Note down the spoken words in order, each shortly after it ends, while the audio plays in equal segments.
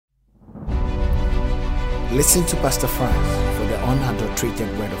Listen to Pastor Franz for the unadulterated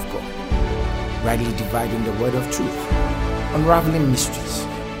word of God, rightly dividing the word of truth, unraveling mysteries,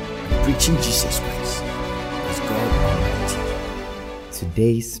 and preaching Jesus Christ as God Almighty.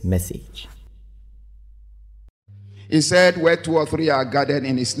 Today's message. He said, where two or three are gathered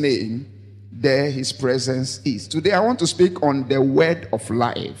in his name, there his presence is. Today I want to speak on the word of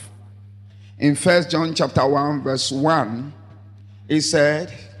life. In 1 John chapter 1 verse 1, he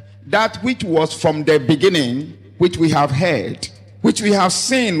said, that which was from the beginning, which we have heard, which we have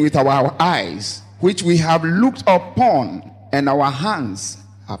seen with our eyes, which we have looked upon, and our hands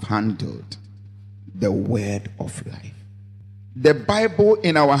have handled, the word of life. The Bible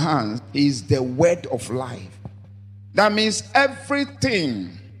in our hands is the word of life. That means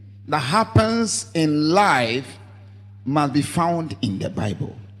everything that happens in life must be found in the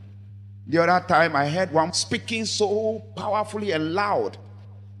Bible. The other time I heard one speaking so powerfully and loud.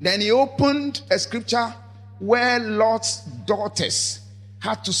 Then he opened a scripture where Lot's daughters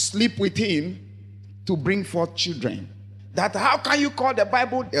had to sleep with him to bring forth children. That how can you call the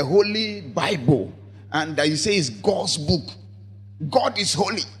Bible the Holy Bible? And that you say it's God's book. God is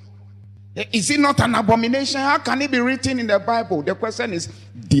holy. Is it not an abomination? How can it be written in the Bible? The question is,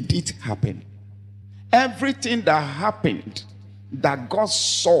 did it happen? Everything that happened that God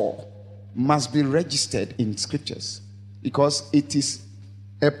saw must be registered in scriptures, because it is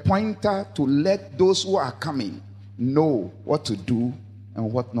a pointer to let those who are coming know what to do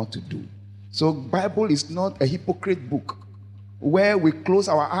and what not to do. So Bible is not a hypocrite book where we close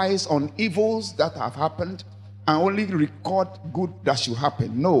our eyes on evils that have happened and only record good that should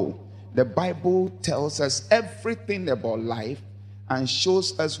happen. No, the Bible tells us everything about life and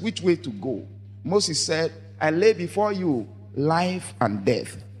shows us which way to go. Moses said, I lay before you life and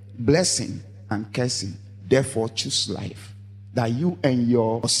death, blessing and cursing. Therefore choose life, that you and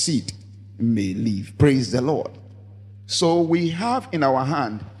your seed may live. Praise the Lord. So we have in our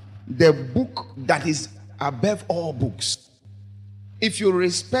hand the book that is above all books. If you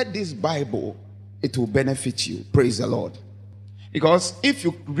respect this Bible, it will benefit you. Praise the Lord. Because if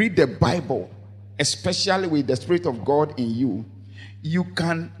you read the Bible, especially with the Spirit of God in you, you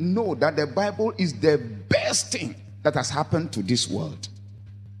can know that the Bible is the best thing that has happened to this world.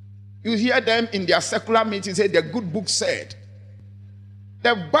 You hear them in their secular meetings say the good book said.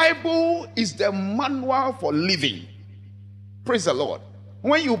 The Bible is the manual for living. Praise the Lord.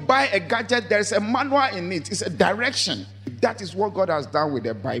 When you buy a gadget, there's a manual in it. It's a direction. That is what God has done with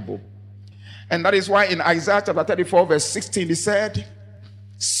the Bible. And that is why in Isaiah chapter 34 verse 16 he said,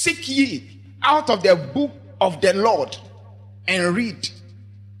 seek ye out of the book of the Lord and read.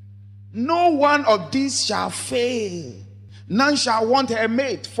 No one of these shall fail. None shall want a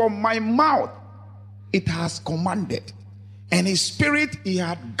mate. From my mouth it has commanded, and his spirit he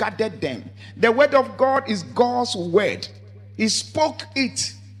had gathered them. The word of God is God's word. He spoke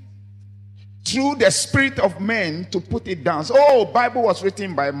it through the spirit of men to put it down. So, oh, Bible was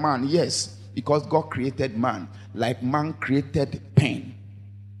written by man. Yes, because God created man like man created pen.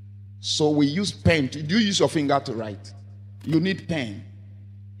 So we use pen. Do you use your finger to write? You need pen.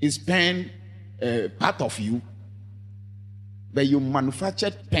 Is pen part of you? But you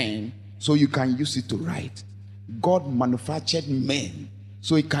manufactured pen so you can use it to write. God manufactured men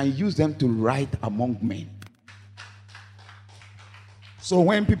so he can use them to write among men. So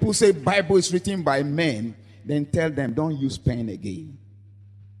when people say Bible is written by men, then tell them don't use pen again.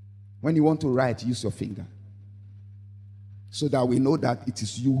 When you want to write, use your finger, so that we know that it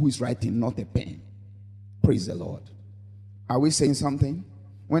is you who is writing, not a pen. Praise the Lord. Are we saying something?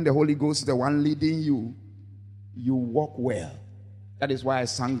 When the Holy Ghost is the one leading you, you walk well. That is why I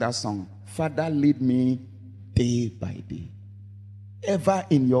sang that song. Father, lead me day by day, ever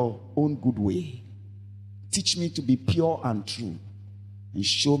in your own good way. Teach me to be pure and true, and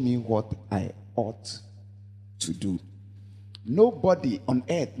show me what I ought to do. Nobody on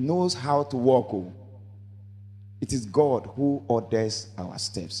earth knows how to walk. It is God who orders our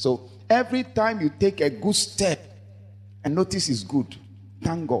steps. So every time you take a good step and notice it's good,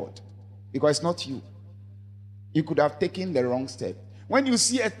 thank God, because it's not you. You could have taken the wrong step. When you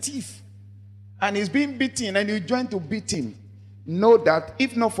see a thief and he's being beaten and you join to beat him, know that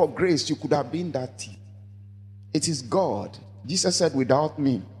if not for grace, you could have been that thief. It is God. Jesus said, without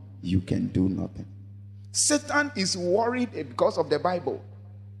me, you can do nothing. Satan is worried because of the Bible.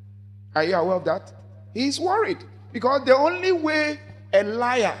 Are you aware of that? He is worried because the only way a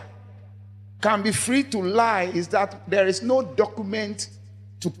liar can be free to lie is that there is no document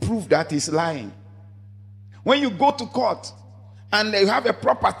to prove that he's lying. When you go to court and you have a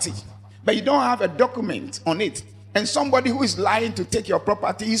property, but you don't have a document on it, and somebody who is lying to take your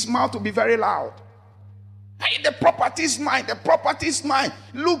property, his mouth will be very loud. The property is mine. The property is mine.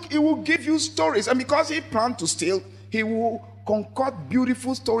 Look, he will give you stories. And because he planned to steal, he will concoct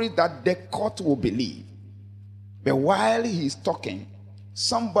beautiful stories that the court will believe. But while he's talking,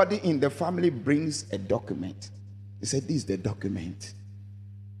 somebody in the family brings a document. He said, this is the document.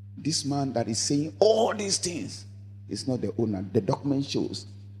 This man that is saying all these things is not the owner. The document shows.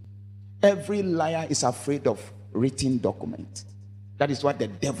 Every liar is afraid of written document. That is why the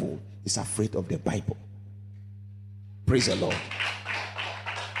devil is afraid of the Bible. Praise the Lord.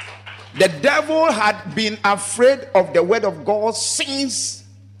 The devil had been afraid of the word of God since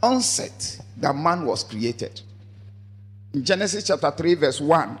onset that man was created. In Genesis chapter 3 verse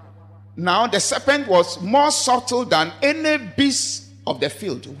 1, now the serpent was more subtle than any beast of the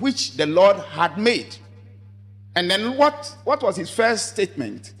field which the Lord had made. And then what was his first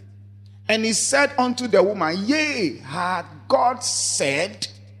statement? And he said unto the woman, yea, had God said?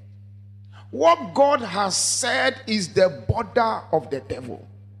 What God has said is the border of the devil.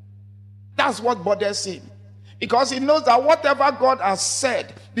 That's what bothers him. Because he knows that whatever God has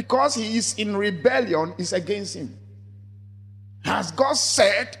said, because he is in rebellion, is against him. Has God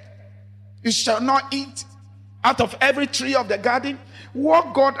said, you shall not eat out of every tree of the garden?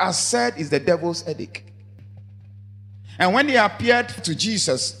 What God has said is the devil's headache. And when he appeared to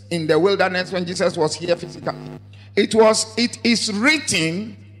Jesus in the wilderness, when Jesus was here physically, it is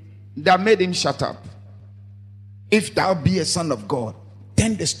written that made him shut up. If thou be a son of God,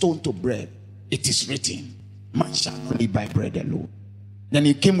 turn the stone to bread. It is written, man shall not live by bread alone. Then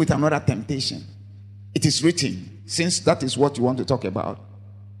he came with another temptation. It is written, since that is what you want to talk about,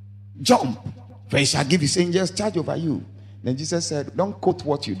 jump, for he shall give his angels charge over you. Then Jesus said, don't quote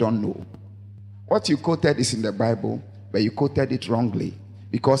what you don't know. What you quoted is in the Bible, but you quoted it wrongly,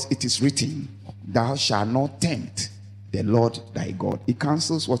 because it is written, thou shalt not tempt the Lord thy God. It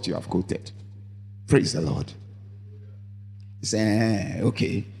cancels what you have quoted. Praise the Lord. Say,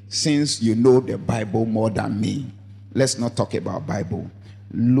 okay, since you know the Bible more than me, let's not talk about Bible.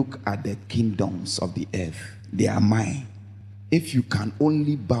 Look at the kingdoms of the earth. They are mine. If you can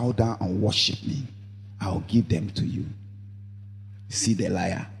only bow down and worship me, I'll give them to you. See the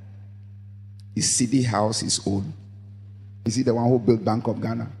liar. His city house is own. Is he the one who built Bank of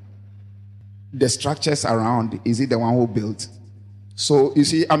Ghana? The structures around, is he the one who built? So you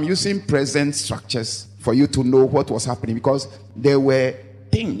see, I'm using present structures for you to know what was happening, because there were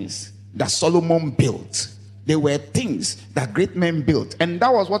things that Solomon built. There were things that great men built. And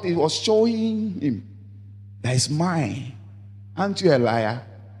that was what it was showing him. That is mine. Aren't you a liar?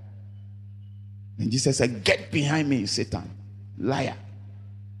 And Jesus said, get behind me, Satan, liar.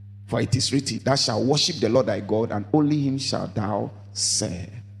 For it is written, thou shalt worship the Lord thy God, and only him shalt thou serve.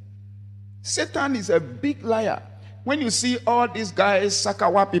 Satan is a big liar. When you see all these guys,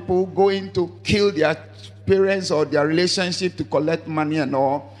 Sakawa people, going to kill their parents or their relationship to collect money and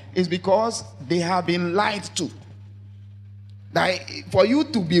all, it's because they have been lied to. That for you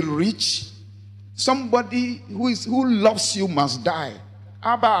to be rich, somebody who loves you must die.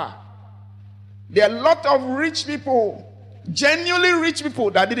 Abba, there are a lot of rich people, genuinely rich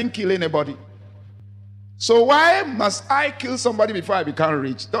people, that didn't kill anybody. So why must I kill somebody before I become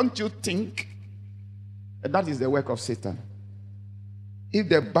rich? Don't you think that is the work of Satan? If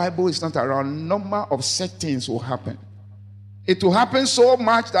the Bible is not around, number of such things will happen. It will happen so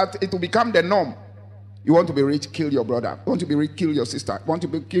much that it will become the norm. You want to be rich, kill your brother. You want to be rich, kill your sister. You want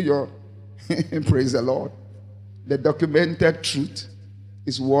to kill your... Praise the Lord. The documented truth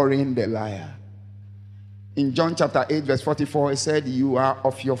is worrying the liar. In John chapter 8 verse 44, it said, you are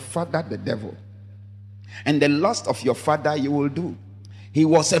of your father the devil, and the lust of your father you will do. He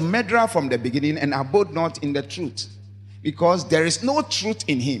was a murderer from the beginning, and abode not in the truth, because there is no truth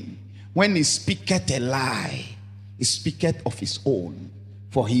in him. When he speaketh a lie, he speaketh of his own,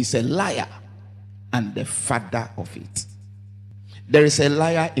 for he is a liar and the father of it. There is a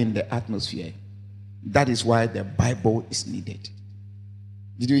liar in the atmosphere. That is why the Bible is needed.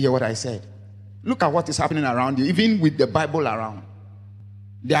 Did you hear what I said? Look at what is happening around you, even with the Bible around.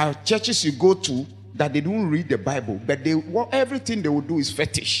 There are churches you go to that they don't read the Bible, but everything they will do is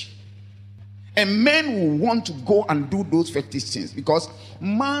fetish. And men will want to go and do those fetish things, because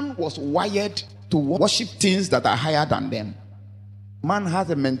man was wired to worship things that are higher than them. Man has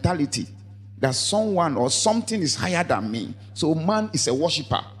a mentality that someone or something is higher than me. So man is a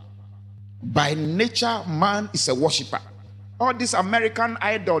worshiper. By nature, man is a worshiper. All these American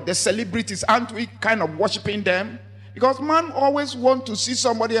Idol, the celebrities, aren't we kind of worshiping them? Because man always wants to see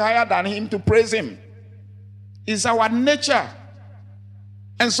somebody higher than him to praise him. It's our nature.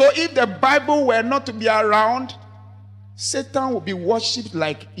 And so if the Bible were not to be around, Satan would be worshipped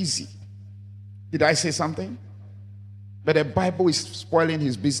like easy. Did I say something? But the Bible is spoiling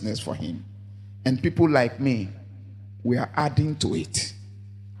his business for him. And people like me, we are adding to it.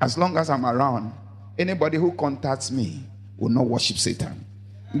 As long as I'm around, anybody who contacts me will not worship Satan.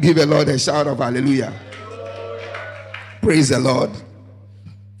 Give the Lord a shout of hallelujah. Praise the Lord.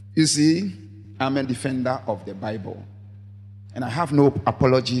 You see, I'm a defender of the Bible. And I have no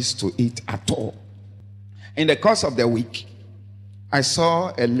apologies to it at all. In the course of the week, I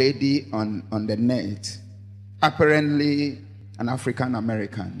saw a lady on the net, apparently an African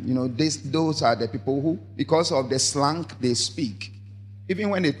American. You know, those are the people who, because of the slang they speak, even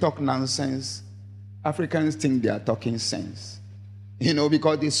when they talk nonsense, Africans think they are talking sense. You know,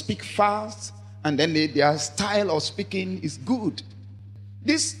 because they speak fast and then their style of speaking is good.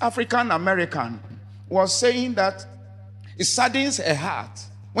 This African American was saying that it saddens her heart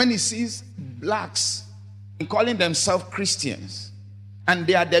when he sees blacks calling themselves Christians, and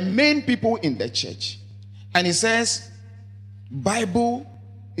they are the main people in the church. And he says, Bible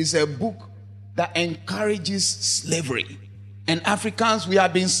is a book that encourages slavery. And Africans, we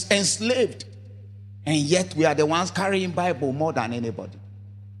have been enslaved. And yet we are the ones carrying Bible more than anybody.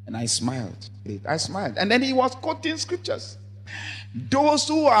 And I smiled. And then he was quoting scriptures. Those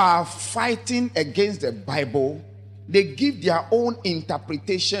who are fighting against the Bible, they give their own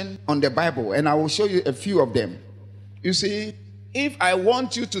interpretation on the Bible. And I will show you a few of them. You see, if I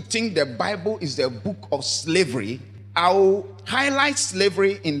want you to think the Bible is the book of slavery, I will highlight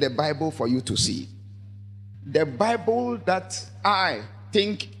slavery in the Bible for you to see. The Bible that I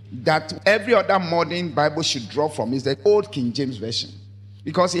think that every other modern Bible should draw from is the Old King James Version,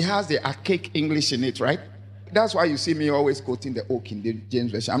 because it has the archaic English in it, right? That's why you see me always quoting the Old King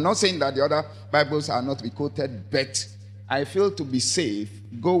James Version. I'm not saying that the other Bibles are not to be quoted, but I feel to be safe,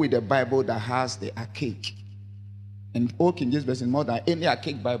 go with the Bible that has the archaic. And Old King James Version more than any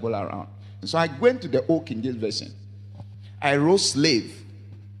archaic Bible around. So I went to the Old King James Version. I wrote slave.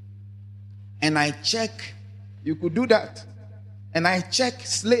 And I check. You could do that. And I check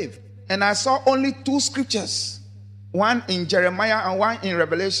slave. And I saw only 2 scriptures. One in Jeremiah and one in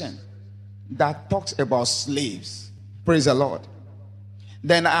Revelation that talks about slaves. Praise the Lord.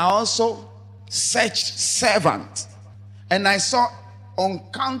 Then I also searched servant. And I saw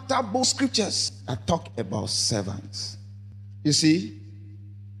uncountable scriptures that talk about servants. You see,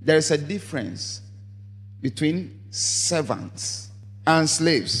 there is a difference between servants and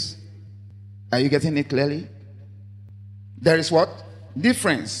slaves. Are you getting it clearly? There is what?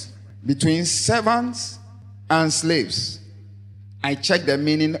 Difference between servants and slaves. I checked the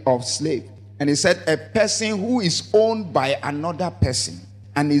meaning of slave, and it said a person who is owned by another person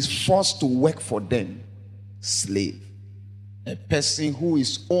and is forced to work for them. Slave. A person who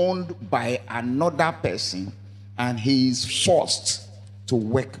is owned by another person and he is forced to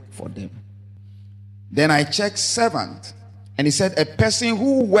work for them. Then I checked servant, and he said a person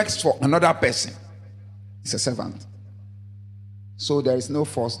who works for another person is a servant. So there is no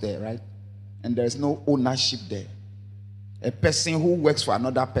force there, right? And there is no ownership there. A person who works for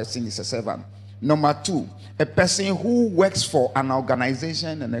another person is a servant. Number 2, a person who works for an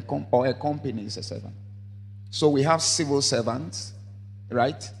organization and or a company is a servant. So we have civil servants,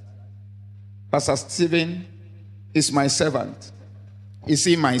 right? Pastor Stephen is my servant. Is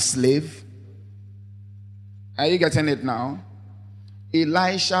he my slave? Are you getting it now?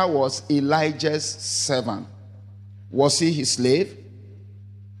 Elisha was Elijah's servant. Was he his slave?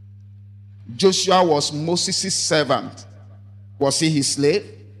 Joshua was Moses' servant. Was he his slave?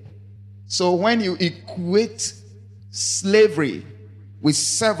 So when you equate slavery with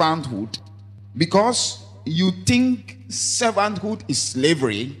servanthood, because you think servanthood is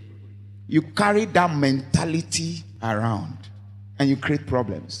slavery, you carry that mentality around and you create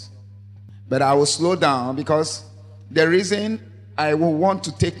problems. But I will slow down, because the reason I will want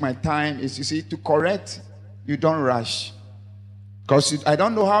to take my time is, you see, to correct. You don't rush, because I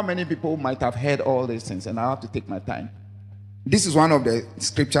don't know how many people might have heard all these things, and I have to take my time. This is one of the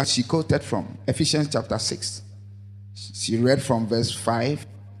scriptures she quoted from Ephesians chapter 6. She read from verse 5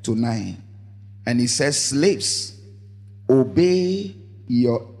 to 9, and it says, slaves, obey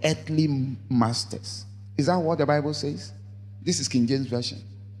your earthly masters. Is that what the Bible says? This is King James Version.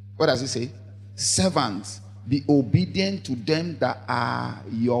 What does it say? Servants, be obedient to them that are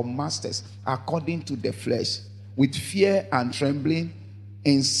your masters, according to the flesh, with fear and trembling,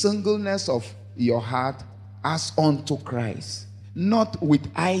 in singleness of your heart, as unto Christ. Not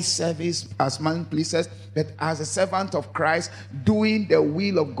with eye service as man pleases, but as a servant of Christ, doing the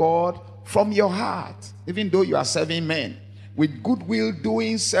will of God from your heart. Even though you are serving men, with goodwill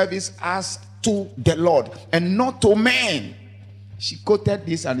doing service as to the Lord and not to men. She quoted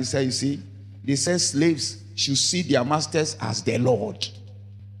this and he said, you see, they said slaves, should see their masters as the Lord.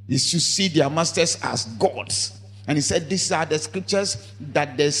 They should see their masters as gods. And he said, these are the scriptures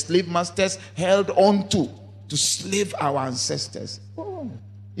that the slave masters held on to slave our ancestors. Oh.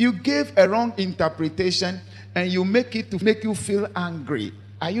 You gave a wrong interpretation and you make it to make you feel angry.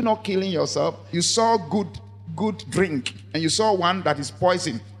 Are you not killing yourself? You saw good drink and you saw one that is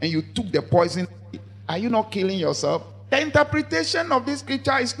poison and you took the poison. Are you not killing yourself? The interpretation of this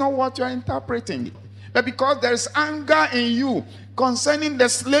scripture is not what you are interpreting. But because there is anger in you concerning the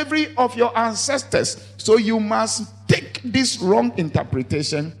slavery of your ancestors, so you must take this wrong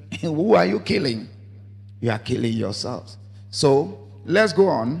interpretation. Who are you killing? You are killing yourselves. So let's go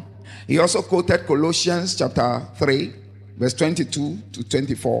on. He also quoted Colossians chapter 3, verse 22 to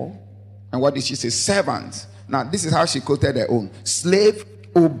 24. And what did she say? Servants. Now, this is how she quoted her own. Slave,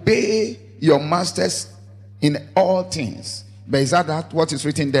 obey your masters in all things. But is that what is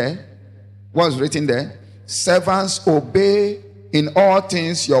written there? What's written there? Servants, obey in all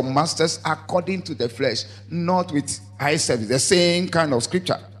things your masters according to the flesh, not with eye service. The same kind of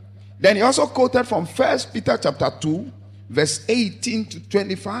scripture. Then he also quoted from 1 Peter chapter 2, verse 18 to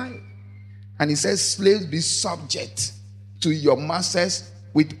 25. And he says, slaves, be subject to your masters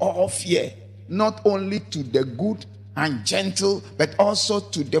with all fear, not only to the good and gentle, but also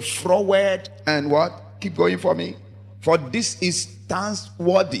to the froward and what? Keep going for me. For this is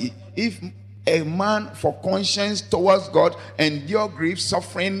thanksworthy if a man for conscience towards God endure grief,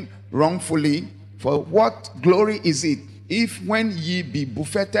 suffering wrongfully. For what glory is it if when ye be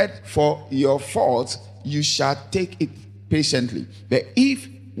buffeted for your faults, you shall take it patiently? But if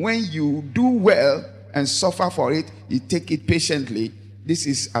when you do well and suffer for it, you take it patiently, this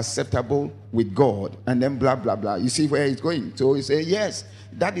is acceptable with God. And then blah, blah, blah. You see where it's going. So you say, yes,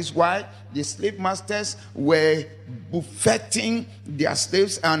 that is why the slave masters were buffeting their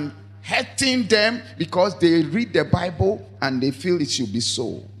slaves and hurting them because they read the Bible and they feel it should be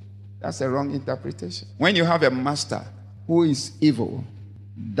so. That's a wrong interpretation. When you have a master who is evil,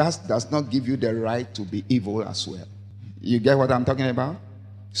 that does not give you the right to be evil as well. You get what I'm talking about?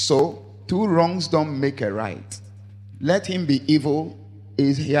 So, two wrongs don't make a right. Let him be evil.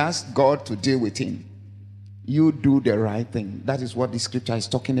 He asks God to deal with him. You do the right thing. That is what the scripture is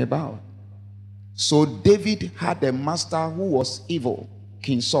talking about. So David had a master who was evil,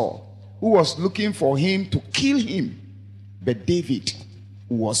 King Saul, who was looking for him to kill him. But David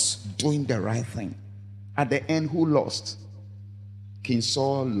was doing the right thing. At the end, who lost? King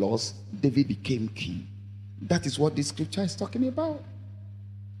Saul lost. David became king. That is what this scripture is talking about.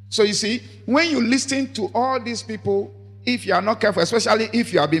 So you see, when you listen to all these people, if you are not careful, especially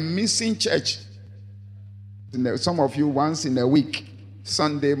if you have been missing church, some of you once in a week,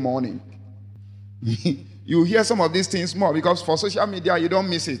 Sunday morning, you hear some of these things more because for social media, you don't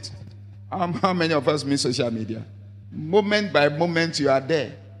miss it. How many of us miss social media? Moment by moment, you are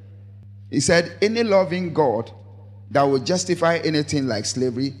there. He said, any loving God that will justify anything like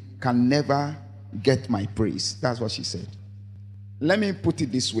slavery can never get my praise. That's what she said. Let me put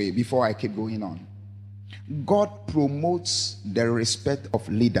it this way before I keep going on. God promotes the respect of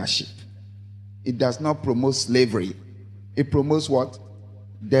leadership. It does not promote slavery. It promotes what?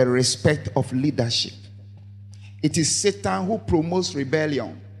 The respect of leadership. It is Satan who promotes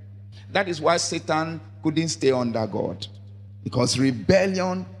rebellion. That is why Satan couldn't stay under God. Because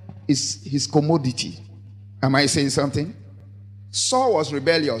rebellion is his commodity. Am I saying something? Saul was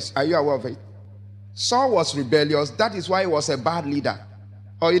rebellious. Are you aware of it? Saul was rebellious. That is why he was a bad leader.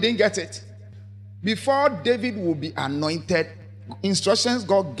 Or you didn't get it? Before David would be anointed, instructions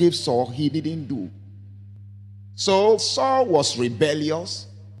God gave Saul, he didn't do. So Saul was rebellious.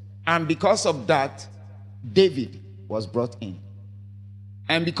 And because of that, David was brought in.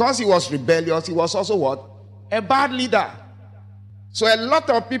 And because he was rebellious, he was also what? A bad leader. So a lot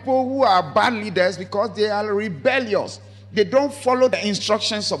of people who are bad leaders, because they are rebellious, they don't follow the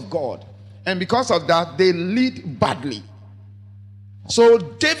instructions of God. And because of that, they lead badly. So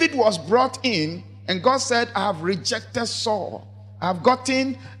David was brought in, and God said, I have rejected Saul. I have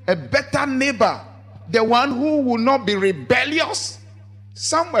gotten a better neighbor, the one who will not be rebellious.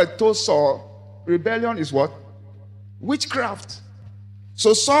 Samuel told Saul, rebellion is what? Witchcraft.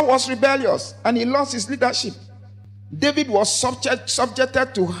 So Saul was rebellious, and he lost his leadership. David was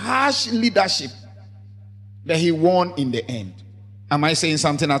subjected to harsh leadership, but he won in the end. Am I saying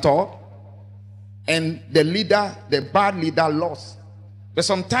something at all? And the leader, the bad leader, lost. But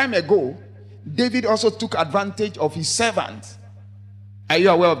some time ago, David also took advantage of his servant. Are you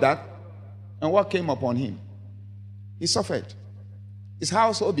aware of that? And what came upon him? He suffered. His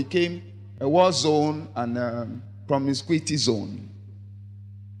household became a war zone and a promiscuity zone.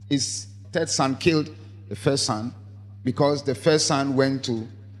 His third son killed the first son, because the first son went to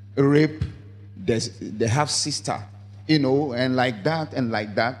rape the half-sister, and like that and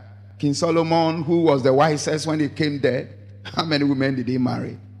like that. King Solomon, who was the wisest when he came there, how many women did he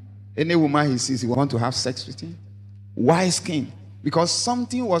marry? Any woman he sees, he wants to have sex with him. Wise king, because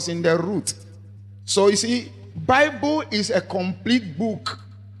something was in the root. So you see, Bible is a complete book.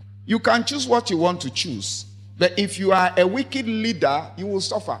 You can choose what you want to choose. But if you are a wicked leader, you will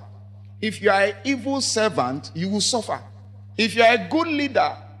suffer. If you are an evil servant, you will suffer. If you are a good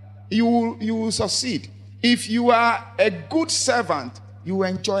leader, you will succeed. If you are a good servant, you will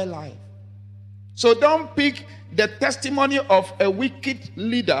enjoy life. So don't pick the testimony of a wicked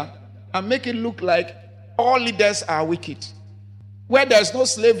leader and make it look like all leaders are wicked. Where there's no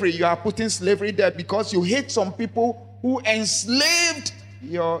slavery, you are putting slavery there because you hate some people who enslaved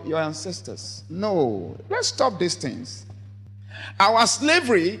your ancestors. No, let's stop these things. Our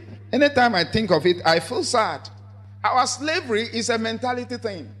slavery, anytime I think of it, I feel sad. Our slavery is a mentality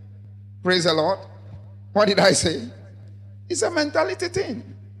thing. Praise the Lord. What did I say? It's a mentality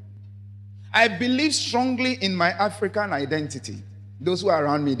thing. I believe strongly in my African identity. Those who are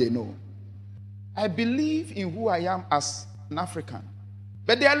around me, they know. I believe in who I am as an African.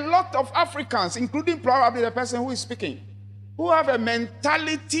 But there are a lot of Africans, including probably the person who is speaking, who have a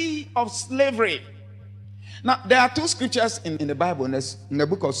mentality of slavery. Now, there are two scriptures in the Bible, in the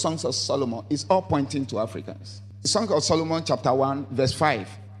book of Songs of Solomon. It's all pointing to Africans. Song of Solomon, chapter 1, verse 5.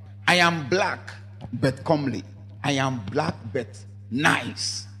 I am black, but comely. I am black, but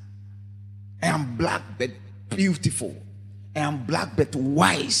nice. I am black, but beautiful. I am black, but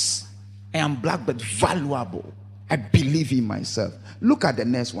wise. I am black, but valuable. I believe in myself. Look at the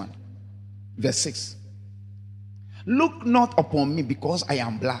next one. Verse 6. Look not upon me because I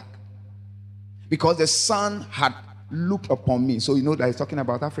am black, because the sun had looked upon me. So you know that he's talking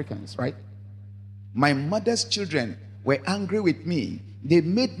about Africans, right? My mother's children were angry with me. They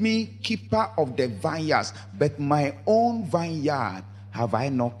made me keeper of the vineyards, but my own vineyard have I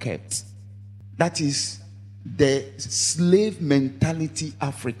not kept. That is the slave mentality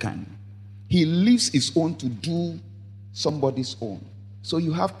African. He leaves his own to do somebody's own. So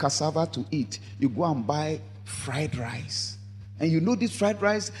you have cassava to eat. You go and buy fried rice. And you know this fried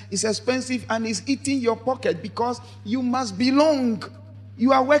rice is expensive and is eating your pocket because you must belong.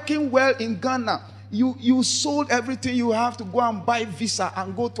 You are working well in Ghana. You sold everything you have to go and buy visa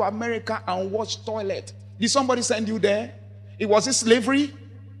and go to America and watch toilet. Did somebody send you there? It was it slavery?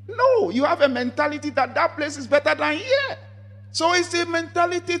 No, you have a mentality that place is better than here. So it's a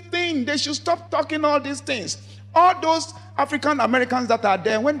mentality thing. They should stop talking all these things. All those African Americans that are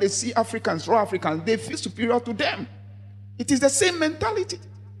there, when they see Africans, raw Africans, they feel superior to them. It is the same mentality.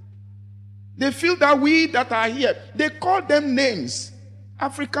 They feel that we that are here, they call them names.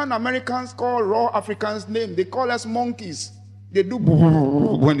 African Americans call raw Africans names. They call us monkeys. They do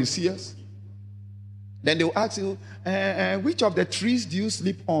when they see us. Then they will ask you, which of the trees do you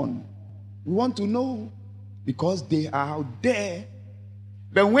sleep on? We want to know, because they are out there.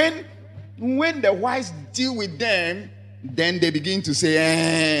 But when the whites deal with them, then they begin to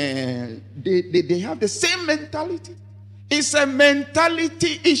say, they have the same mentality. It's a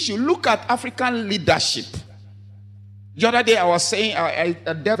mentality issue. Look at African leadership. The other day I was saying, I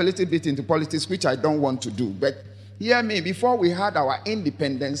delved a little bit into politics, which I don't want to do. But hear me, before we had our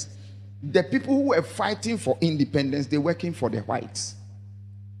independence, the people who were fighting for independence, they were working for the whites.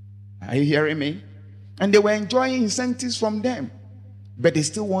 Are you hearing me? And they were enjoying incentives from them. But they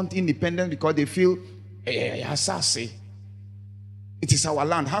still want independence because they feel, assassin. It is our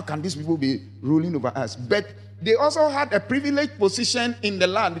land. How can these people be ruling over us? But they also had a privileged position in the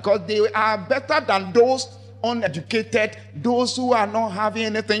land because they are better than those uneducated, those who are not having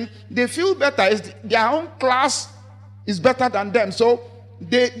anything. They feel better. Their own class is better than them. So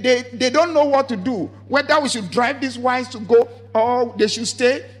they don't know what to do. Whether we should drive these whites to go or they should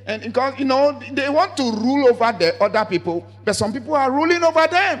stay. And because, they want to rule over the other people, but some people are ruling over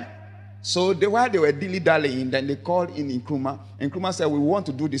them. So while they were dilly-dallying, then they called in Nkrumah. And Nkrumah said, we want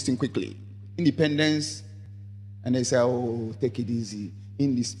to do this thing quickly. Independence. And they said, oh, take it easy.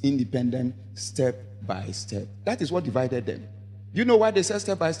 In this independent, step by step. That is what divided them. You know why they said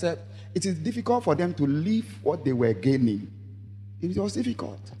step by step? It is difficult for them to leave what they were gaining. It was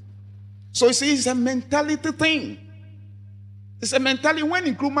difficult. So you see, it's a mentality thing. It's a mentality. When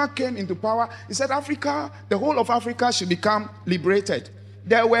Nkrumah came into power, he said Africa, the whole of Africa should become liberated.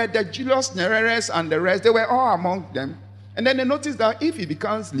 There were the Julius Nyereres and the rest. They were all among them. And then they noticed that if he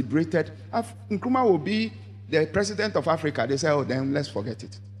becomes liberated, Nkrumah will be the president of Africa. They said, oh, then let's forget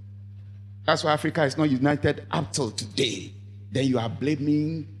it. That's why Africa is not united up till today. Then you are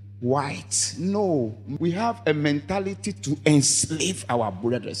blaming white. No, we have a mentality to enslave our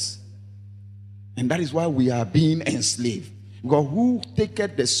brothers. And that is why we are being enslaved. Because who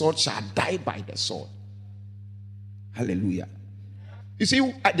taketh the sword shall die by the sword. Hallelujah. You see,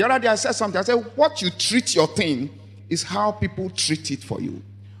 the other day I said something. I said, what you treat your thing is how people treat it for you.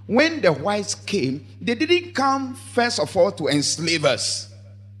 When the whites came, they didn't come first of all to enslave us.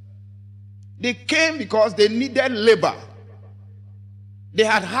 They came because they needed labor. They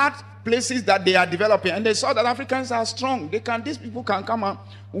had places that they are developing, and they saw that Africans are strong. These people can come and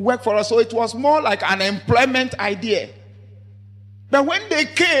work for us. So it was more like an employment idea. But when they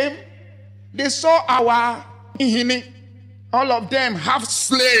came, they saw our all of them have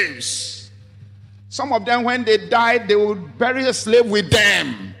slaves. Some of them, when they died, they would bury a slave with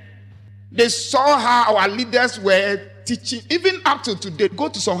them. They saw how our leaders were teaching, even up to today. Go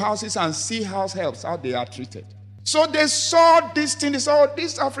to some houses and see house helps, how they are treated. So they saw this thing. They saw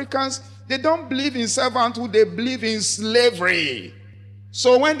these Africans, they don't believe in servanthood, they believe in slavery.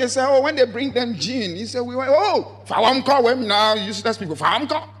 So when they say, when they bring them gin, he said, Fawamko, when now useless people,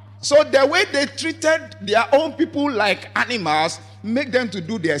 Fawamko. So the way they treated their own people like animals, make them to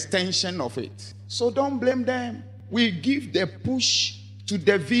do the extension of it. So don't blame them. We give the push to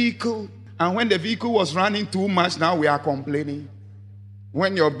the vehicle. And when the vehicle was running too much, now we are complaining.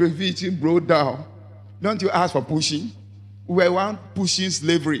 When your vehicle broke down, don't you ask for pushing? We were pushing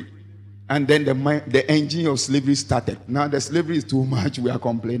slavery. And then the engine of slavery started. Now the slavery is too much, we are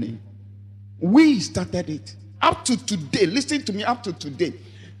complaining. We started it. Up to today, listen to me, up to today,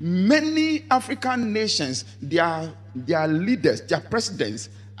 many African nations, their leaders, their presidents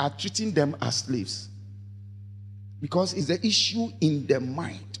are treating them as slaves. Because it's an issue in their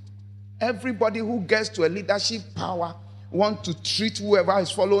mind. Everybody who gets to a leadership power wants to treat whoever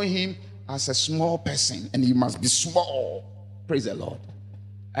is following him as a small person, and he must be small. Praise the Lord.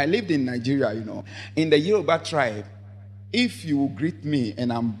 I lived in Nigeria, in the Yoruba tribe. If you greet me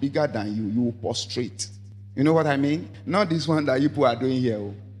and I'm bigger than you, you will prostrate. You know what I mean? Not this one that you people are doing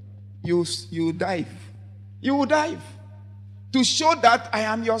here. You dive. You will dive to show that I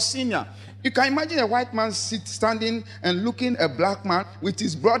am your senior. You can imagine a white man standing and looking at a black man with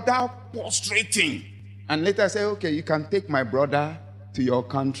his brother prostrating. And later say, okay, you can take my brother to your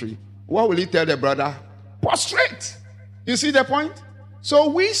country. What will he tell the brother? Prostrate. You see the point? So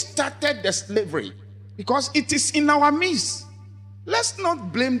we started the slavery because it is in our midst. Let's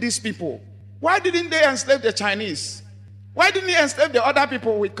not blame these people. Why didn't they enslave the Chinese? Why didn't they enslave the other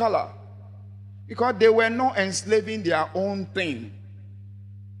people with color? Because they were not enslaving their own thing.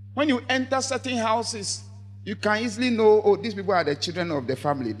 When you enter certain houses, you can easily know, these people are the children of the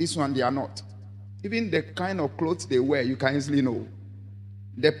family. This one, they are not. Even the kind of clothes they wear, you can easily know.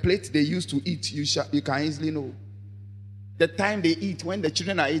 The plate they used to eat, you can easily know. The time they eat, when the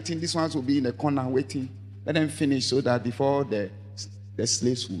children are eating, these ones will be in the corner waiting. Let them finish so that before the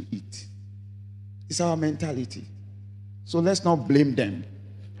slaves will eat. It's our mentality. So let's not blame them.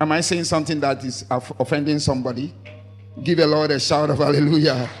 Am I saying something that is offending somebody? Give the Lord a shout of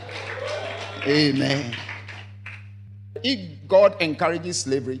hallelujah. Amen. If God encourages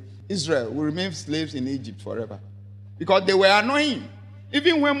slavery, Israel will remain slaves in Egypt forever. Because they were annoying.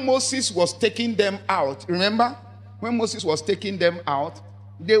 Even when Moses was taking them out, remember? When Moses was taking them out,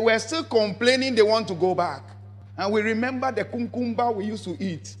 they were still complaining they want to go back. And we remember the cucumber we used to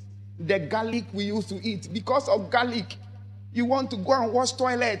eat, the garlic we used to eat. Because of garlic, you want to go and wash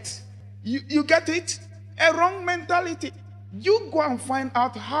toilet. You get it? A wrong mentality. You go and find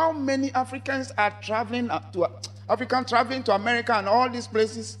out how many Africans are traveling to America and all these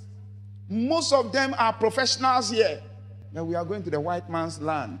places. Most of them are professionals here. Now we are going to the white man's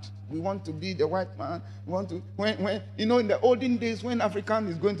land. We want to be the white man. We want to when in the olden days when African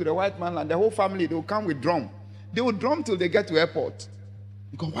is going to the white man land, the whole family they will come with drum. They will drum till they get to airport.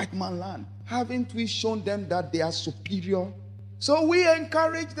 Because white man land. Haven't we shown them that they are superior? So we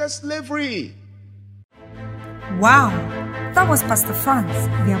encourage the slavery. Wow, that was Pastor Franz,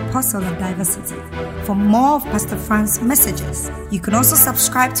 the Apostle of Diversity. For more of Pastor Franz's messages, you can also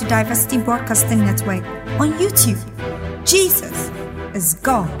subscribe to Diversity Broadcasting Network on YouTube. Jesus is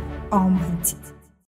God Almighty.